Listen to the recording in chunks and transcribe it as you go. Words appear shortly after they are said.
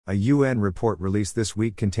A UN report released this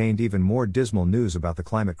week contained even more dismal news about the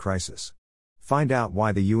climate crisis. Find out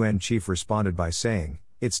why the UN chief responded by saying,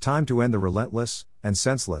 "It's time to end the relentless, and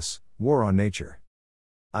senseless, war on nature."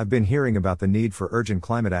 I've been hearing about the need for urgent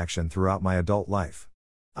climate action throughout my adult life.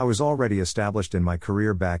 I was already established in my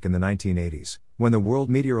career back in the 1980s, when the World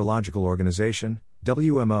Meteorological Organization,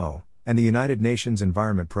 WMO, and the United Nations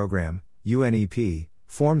Environment Programme, UNEP,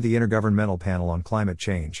 formed the Intergovernmental Panel on Climate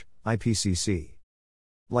Change, IPCC.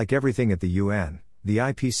 Like everything at the UN, the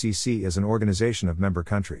IPCC is an organization of member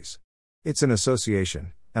countries. It's an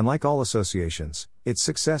association, and like all associations, its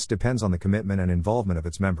success depends on the commitment and involvement of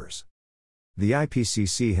its members. The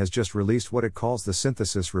IPCC has just released what it calls the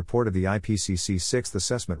Synthesis Report of the IPCC Sixth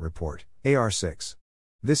Assessment Report, AR6.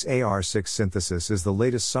 This AR6 synthesis is the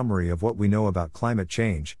latest summary of what we know about climate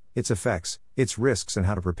change, its effects, its risks, and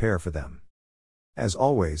how to prepare for them. As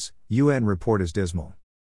always, UN report is dismal.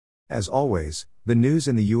 As always, the news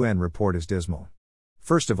in the UN report is dismal.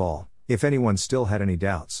 First of all, if anyone still had any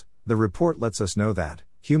doubts, the report lets us know that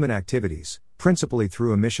human activities, principally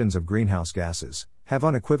through emissions of greenhouse gases, have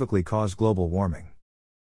unequivocally caused global warming.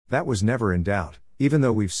 That was never in doubt, even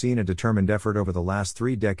though we've seen a determined effort over the last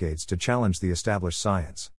 3 decades to challenge the established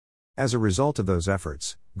science. As a result of those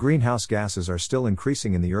efforts, greenhouse gases are still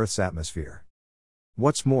increasing in the Earth's atmosphere.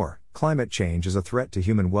 What's more, climate change is a threat to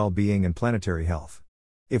human well-being and planetary health.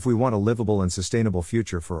 If we want a livable and sustainable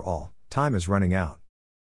future for all, time is running out.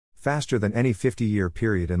 Faster than any 50-year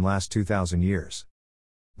period in last 2,000 years.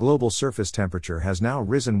 Global surface temperature has now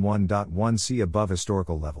risen 1.1 C above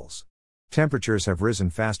historical levels. Temperatures have risen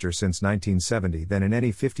faster since 1970 than in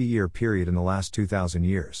any 50-year period in the last 2,000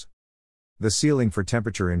 years. The ceiling for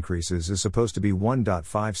temperature increases is supposed to be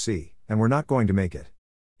 1.5 C, and we're not going to make it.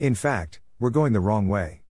 In fact, we're going the wrong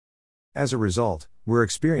way. As a result, we're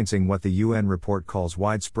experiencing what the UN report calls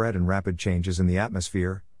widespread and rapid changes in the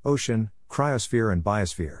atmosphere, ocean, cryosphere and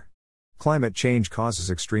biosphere. Climate change causes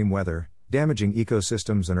extreme weather, damaging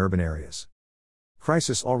ecosystems and urban areas.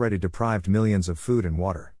 Crisis already deprived millions of food and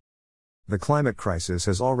water. The climate crisis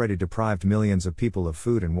has already deprived millions of people of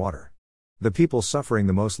food and water. The people suffering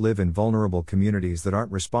the most live in vulnerable communities that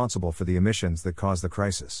aren't responsible for the emissions that cause the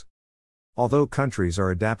crisis. Although countries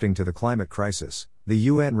are adapting to the climate crisis, the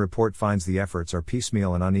UN report finds the efforts are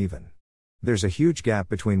piecemeal and uneven. There's a huge gap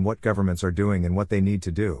between what governments are doing and what they need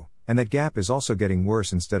to do, and that gap is also getting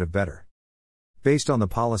worse instead of better. Based on the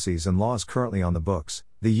policies and laws currently on the books,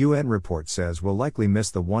 the UN report says we'll likely miss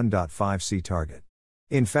the 1.5 C target.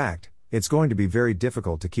 In fact, it's going to be very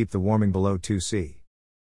difficult to keep the warming below 2 C.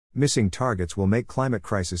 Missing targets will make climate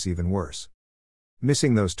crisis even worse.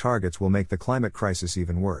 Missing those targets will make the climate crisis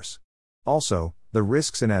even worse. Also, the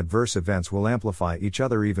risks and adverse events will amplify each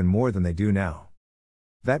other even more than they do now.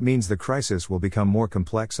 That means the crisis will become more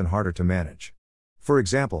complex and harder to manage. For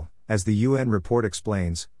example, as the UN report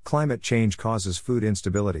explains, climate change causes food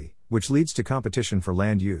instability, which leads to competition for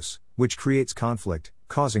land use, which creates conflict,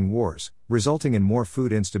 causing wars, resulting in more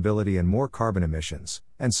food instability and more carbon emissions,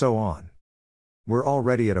 and so on. We're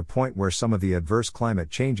already at a point where some of the adverse climate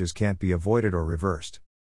changes can't be avoided or reversed.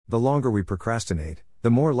 The longer we procrastinate, the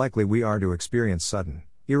more likely we are to experience sudden,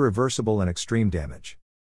 irreversible and extreme damage.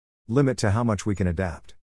 Limit to how much we can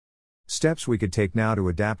adapt. Steps we could take now to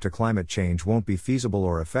adapt to climate change won't be feasible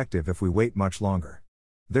or effective if we wait much longer.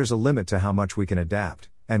 There's a limit to how much we can adapt,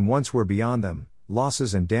 and once we're beyond them,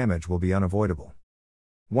 losses and damage will be unavoidable.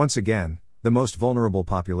 Once again, the most vulnerable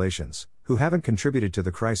populations, who haven't contributed to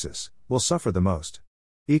the crisis, will suffer the most.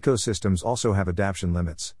 Ecosystems also have adaptation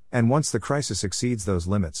limits, and once the crisis exceeds those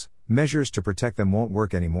limits, measures to protect them won't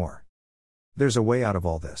work anymore. There's a way out of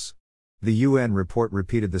all this. The UN report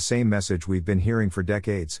repeated the same message we've been hearing for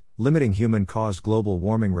decades: limiting human-caused global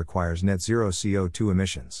warming requires net zero CO2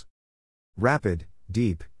 emissions. Rapid,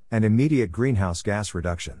 deep, and immediate greenhouse gas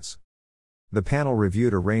reductions. The panel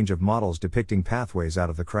reviewed a range of models depicting pathways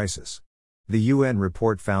out of the crisis. The UN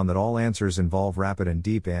report found that all answers involve rapid and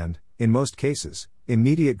deep and, in most cases,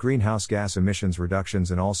 immediate greenhouse gas emissions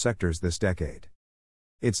reductions in all sectors this decade.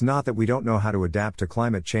 It's not that we don't know how to adapt to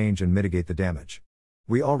climate change and mitigate the damage.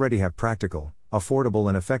 We already have practical, affordable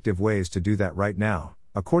and effective ways to do that right now,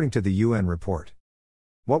 according to the UN report.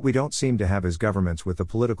 What we don't seem to have is governments with the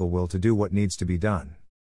political will to do what needs to be done.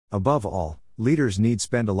 Above all, leaders need to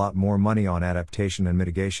spend a lot more money on adaptation and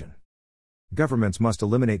mitigation. Governments must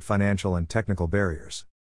eliminate financial and technical barriers.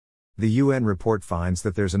 The UN report finds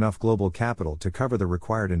that there's enough global capital to cover the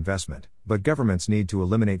required investment, but governments need to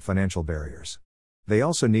eliminate financial barriers. They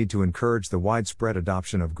also need to encourage the widespread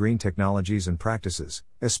adoption of green technologies and practices,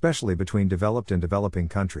 especially between developed and developing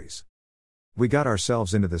countries. We got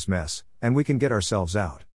ourselves into this mess, and we can get ourselves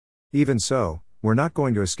out. Even so, We're not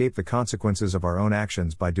going to escape the consequences of our own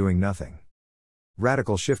actions by doing nothing.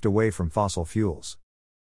 Radical shift away from fossil fuels.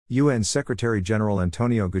 UN Secretary-General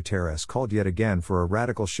Antonio Guterres called yet again for a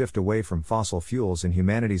radical shift away from fossil fuels in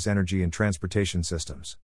humanity's energy and transportation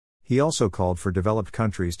systems. He also called for developed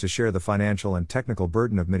countries to share the financial and technical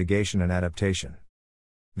burden of mitigation and adaptation.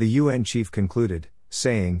 The UN chief concluded,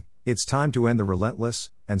 saying, "It's time to end the relentless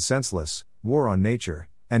and senseless war on nature,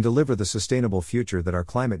 and deliver the sustainable future that our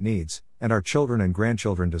climate needs, and our children and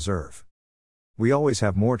grandchildren deserve. We always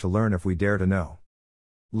have more to learn if we dare to know."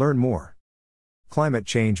 Learn more. Climate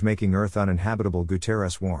change making Earth uninhabitable,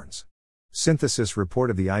 Guterres warns. Synthesis report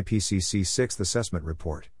of the IPCC 6th Assessment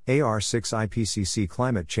Report, AR6 IPCC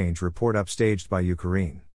Climate Change Report upstaged by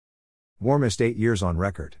Ukraine. Warmest 8 years on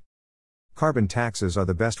record. Carbon taxes are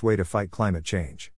the best way to fight climate change.